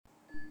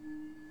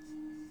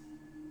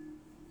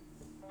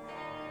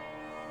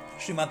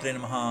Shri maathrey,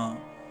 namaha.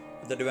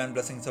 With the divine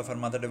blessings of our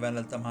Mother Divine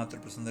Lalita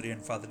Mahatripura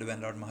and Father Divine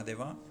Lord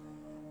Mahadeva,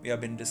 we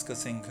have been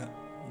discussing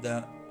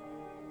the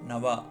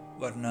Nava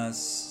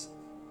Varnas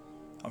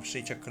of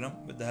Sri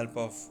Chakram with the help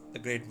of the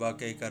great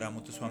Vakayikara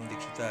Muthu Swamy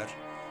Dikshitar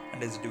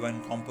and his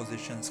divine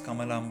compositions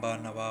Kamalamba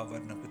Nava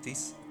Varna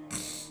Kritis.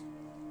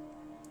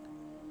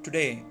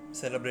 Today,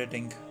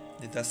 celebrating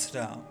the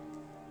Dasra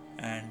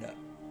and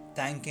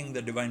thanking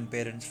the divine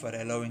parents for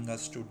allowing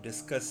us to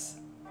discuss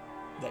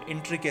the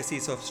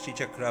intricacies of Sri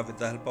Chakra with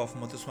the help of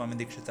Muthu Swamy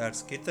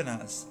Dikshitar's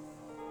Kirtanas,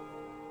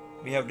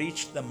 we have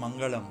reached the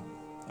Mangalam,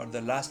 or the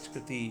last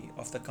Kriti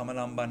of the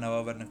Kamalamba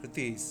Navavarna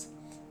Kritis,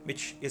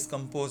 which is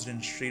composed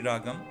in Sri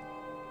Ragam.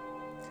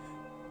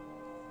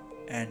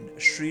 And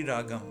Sri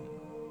Ragam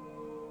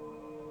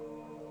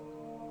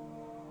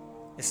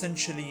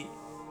essentially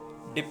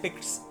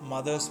depicts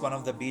mother's one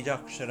of the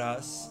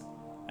Bijaksharas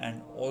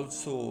and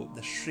also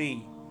the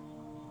Shree,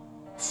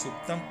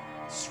 Suktam,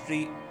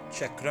 Sri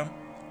Chakram,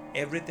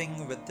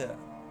 everything with the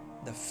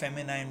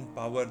feminine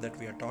power that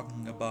we are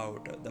talking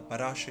about, the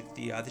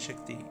Parashakti,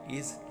 Adishakti,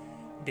 is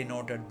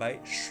denoted by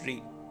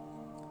Shree.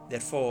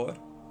 Therefore,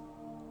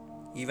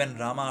 even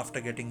Rama,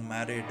 after getting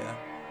married,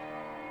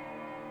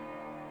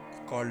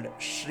 called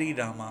Sri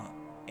Rama.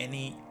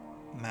 Any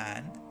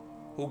man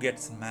who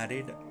gets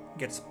married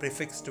gets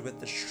prefixed with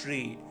the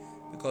Shree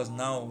because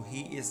now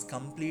he is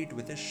complete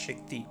with his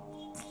Shakti.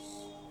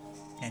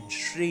 And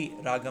Sri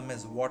Ragam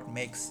is what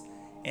makes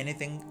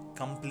anything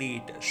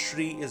complete.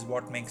 Shree is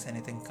what makes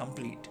anything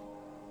complete.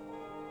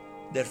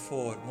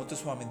 Therefore, Muthu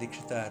Swamy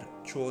Dikshitar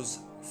chose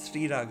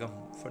Sri Ragam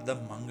for the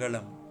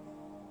Mangalam.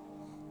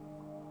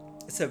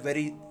 It's a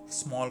very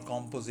small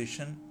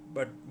composition,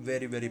 but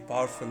very, very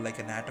powerful, like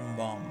an atom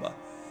bomb,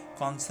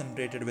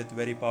 concentrated with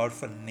very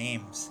powerful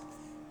names.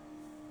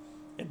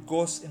 It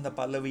goes in the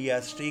Pallavi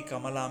as Sri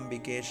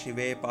Kamalambike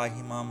Shive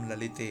Pahimam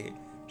Lalite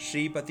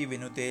Shripati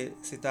Vinute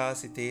Sita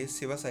Site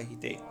Siva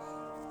Sahite.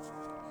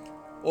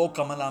 O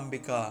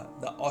Kamalambika,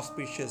 the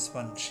auspicious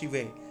one,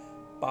 Shive,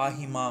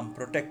 Pahimam,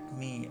 protect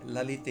me,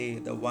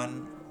 Lalite, the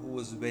one who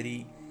is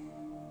very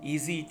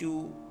easy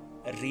to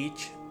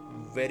reach,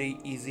 very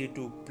easy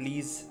to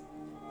please,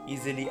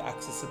 easily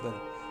accessible.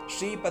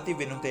 Shripati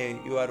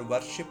Vinute, you are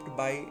worshipped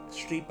by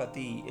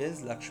Shripati,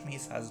 is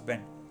Lakshmi's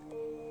husband.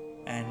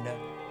 And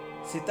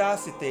Sita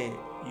Site,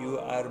 you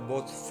are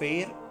both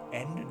fair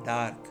and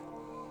dark.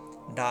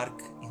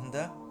 Dark in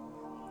the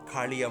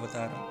Kali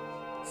Avataram,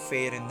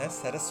 fair in the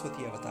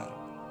Saraswati Avataram,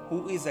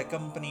 who is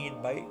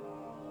accompanied by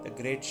the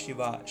great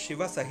Shiva,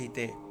 Shiva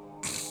Sahite.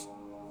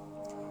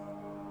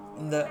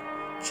 In the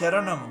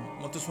Charanam,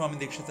 Muthu Swamy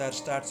Dikshitar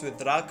starts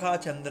with Raka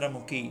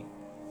Chandramukhi.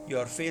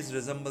 Your face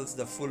resembles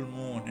the full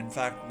moon. In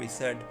fact, we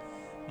said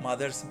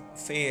mother's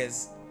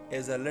face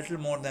is a little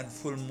more than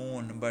full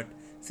moon, but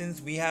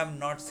since we have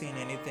not seen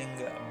anything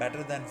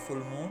better than full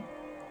moon,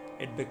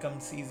 it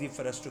becomes easy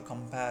for us to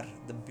compare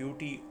the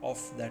beauty of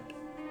that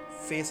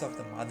face of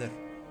the mother.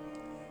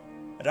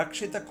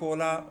 Rakshita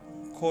Kola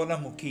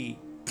Mukhi,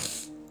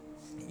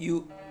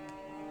 you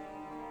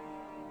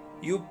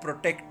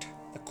protect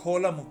the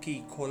Kola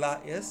Mukhi. Kola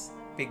is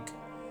pig.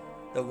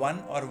 The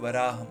one, or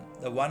Varaham,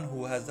 the one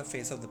who has the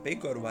face of the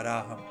pig, or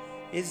Varaham,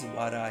 is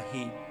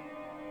Varahi.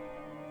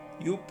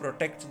 You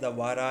protect the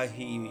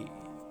Varahi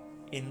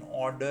in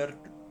order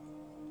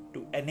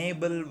to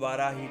enable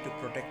Varahi to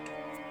protect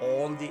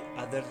all the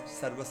other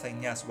Sarva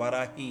Sainyas.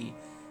 Varahi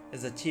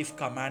is the chief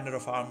commander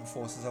of armed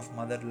forces of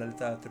Mother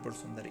Lalita Tripura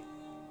Sundari.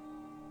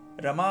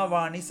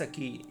 Ramavani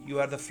Sakhi, you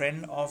are the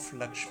friend of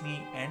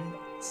Lakshmi and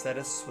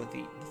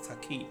Saraswati, the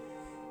Sakhi.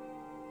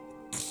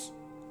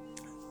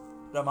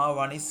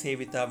 Ramavani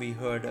Sevita we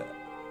heard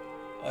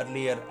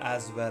earlier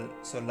as well.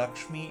 So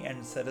Lakshmi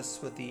and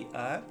Saraswati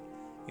are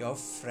your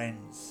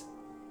friends.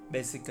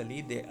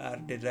 Basically, they are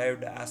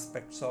derived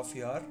aspects of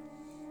your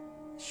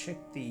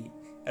Shakti.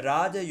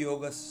 Raja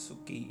Yoga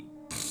Sukhi,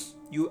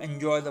 you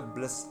enjoy the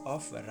bliss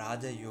of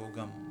Raja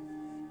Yogam.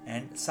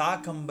 And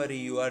Sakambari,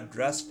 you are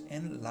dressed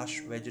in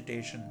lush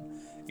vegetation.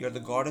 You are the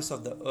goddess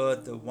of the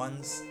earth.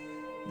 Once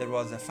there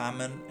was a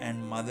famine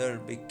and mother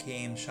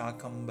became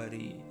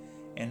Shakambari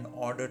in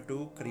order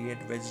to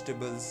create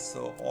vegetables,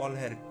 so all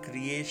her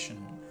creation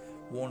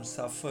won't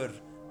suffer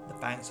the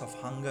pangs of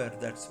hunger.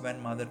 That's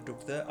when mother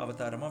took the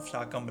avataram of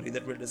Shakambari,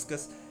 that we'll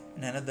discuss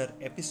in another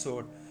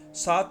episode.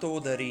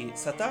 Satodari,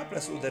 Sata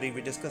plus Udari,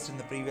 we discussed in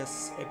the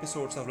previous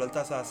episodes of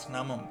Lalita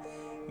Sahasranamam,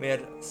 where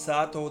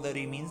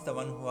Satodari means the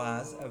one who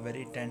has a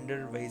very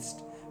tender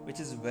waist, which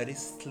is very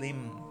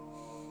slim.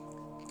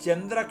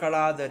 Chandra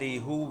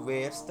Kaladari, who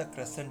wears the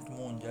crescent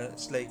moon,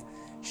 just like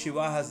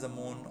Shiva has the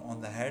moon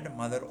on the head,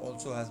 mother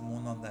also has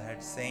moon on the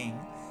head, saying,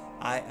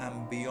 I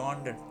am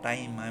beyond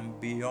time, I am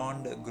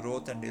beyond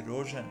growth and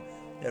erosion,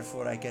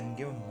 therefore I can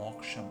give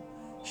moksham.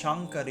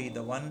 Shankari,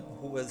 the one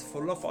who is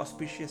full of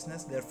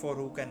auspiciousness, therefore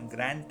who can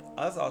grant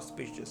us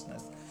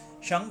auspiciousness.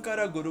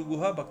 Shankara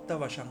Guruguha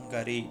Bhaktava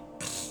Shankari.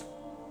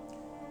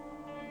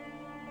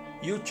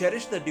 You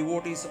cherish the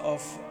devotees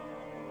of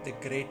the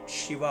great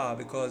Shiva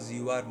because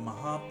you are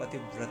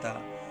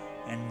Mahapativrata.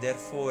 and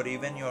therefore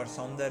even your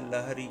Saundar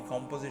Lahari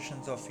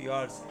compositions of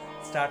yours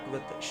start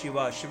with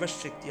Shiva, Shiva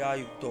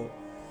Shaktya Yukto.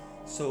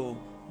 So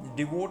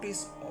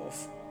devotees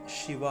of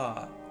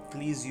Shiva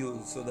please you.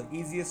 So the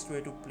easiest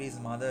way to please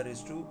Mother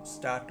is to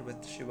start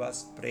with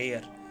Shiva's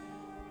prayer.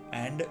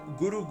 And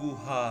Guru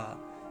Guha,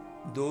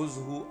 those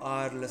who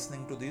are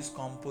listening to these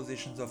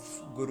compositions of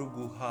Guru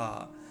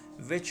Guha,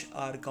 which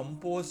are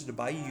composed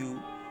by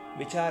you,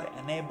 which are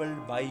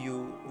enabled by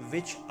you,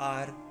 which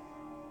are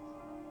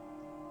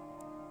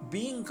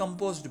being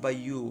composed by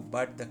you,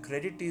 but the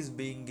credit is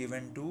being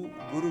given to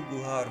Guru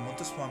Guha or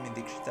Muthu Swamy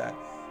Dikshita.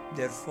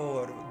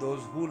 Therefore,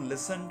 those who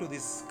listen to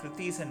these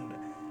kritis and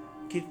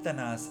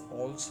kirtanas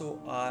also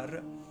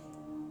are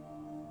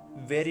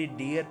very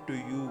dear to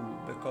you,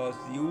 because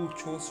you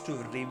chose to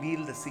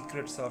reveal the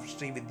secrets of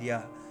Sri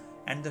Vidhya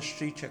and the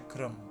Sri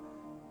Chakram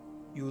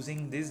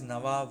using these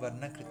Nava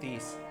Varna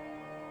Kritis.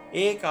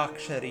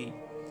 Ekakshari,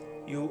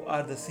 you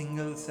are the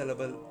single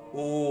syllable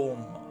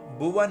Om.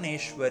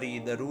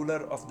 Bhuvaneshwari, the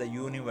ruler of the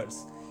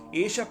universe.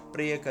 Esha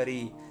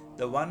Prayakari,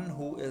 the one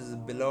who is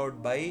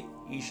beloved by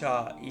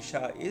Isha.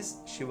 Isha is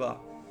Shiva.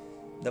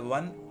 The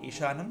one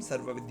Ishanam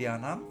Sarva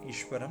Vidyanam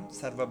Ishwaram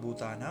Sarva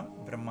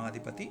Bhutanam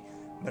Brahmadipati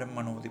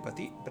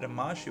Brahmanodipati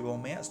Brahma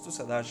Shivome Astu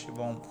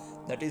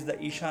Sadashivom. That is the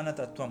Ishana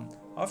Tattvam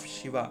of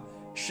Shiva.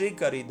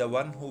 Shrikari, the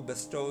one who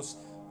bestows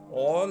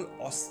all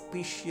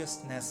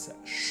auspiciousness,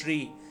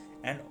 Shree,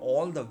 and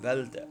all the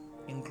wealth,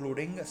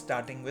 including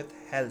starting with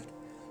health.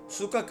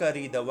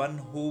 Sukakari, the one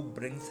who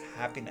brings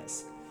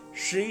happiness.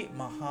 Sri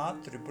Maha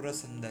Tripura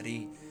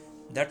Sundari,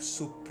 that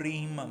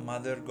supreme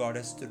mother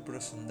goddess Tripura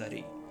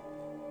Sundari.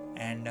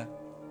 And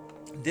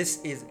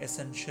this is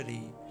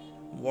essentially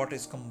what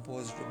is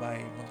composed by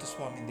Muthu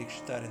Swamy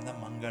Dikshita in the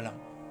Mangalam.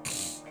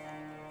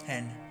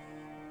 And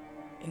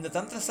in the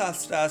Tantra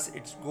Sastras,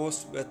 it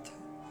goes with,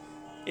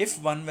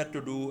 if one were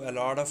to do a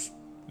lot of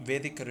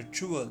Vedic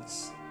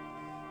rituals,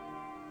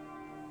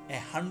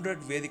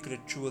 100 Vedic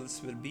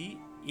rituals will be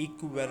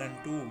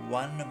equivalent to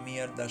one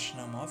mere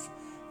darshanam of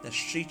the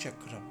Sri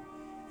Chakram.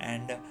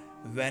 And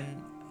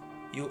when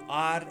you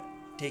are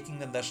taking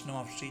the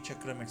darshanam of Sri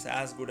Chakram, it's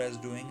as good as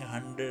doing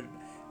 100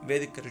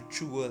 Vedic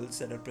rituals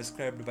that are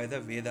prescribed by the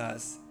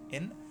Vedas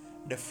in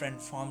different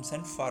forms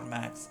and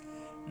formats.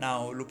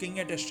 Now, looking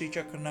at a Sri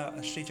Chakra,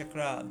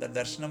 the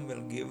darshanam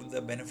will give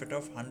the benefit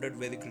of 100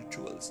 Vedic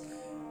rituals.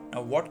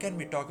 Now, what can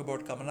we talk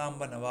about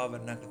Kamalamba Nava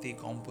Varna Kriti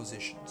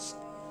compositions?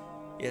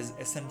 Is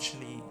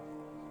essentially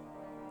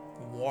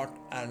what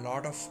a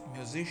lot of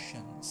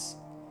musicians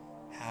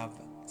have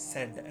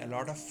said, a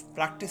lot of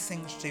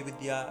practicing Sri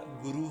Vidhya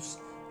gurus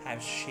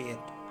have shared.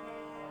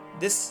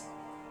 This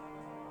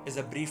is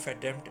a brief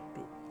attempt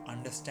to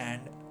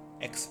understand,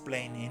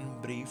 explain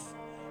in brief,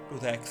 to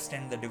the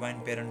extent the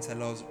Divine Parents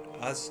allows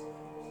us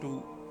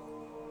to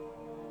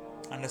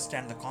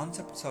understand the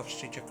concepts of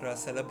Sri Chakra,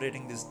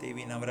 celebrating this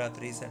Devi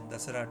Navaratris and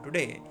Dasara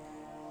today.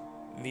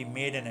 We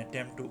made an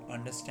attempt to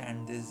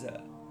understand this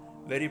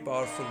very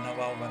powerful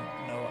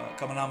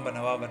Kamalamba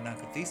Nava Varna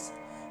Kritis.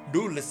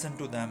 Do listen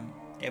to them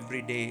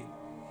every day.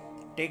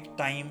 Take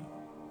time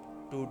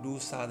to do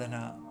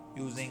sadhana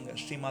using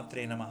Sri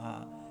maathrey,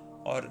 namaha,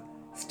 or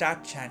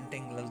start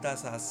chanting Lalita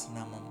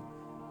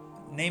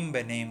Sahasranamam, name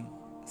by name,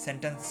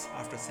 sentence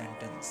after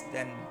sentence.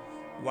 Then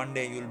one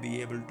day you'll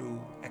be able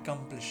to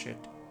accomplish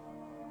it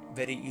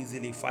very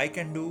easily. If I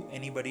can do,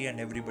 anybody and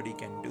everybody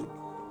can do.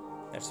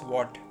 That's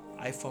what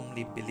I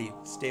firmly believe.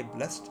 Stay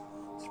blessed.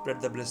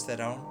 Spread the bliss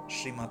around.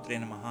 Sri maathrey,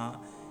 namaha.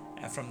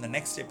 From the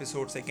next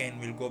episodes again,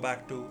 we'll go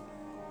back to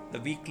the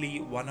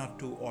weekly 1 or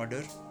 2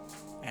 order,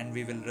 and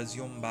we will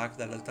resume back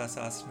the Lalita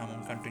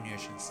Sahasranamam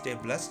continuation. Stay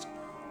blessed.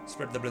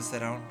 Spread the bliss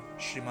around.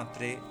 Sri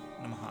maathrey,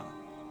 namaha.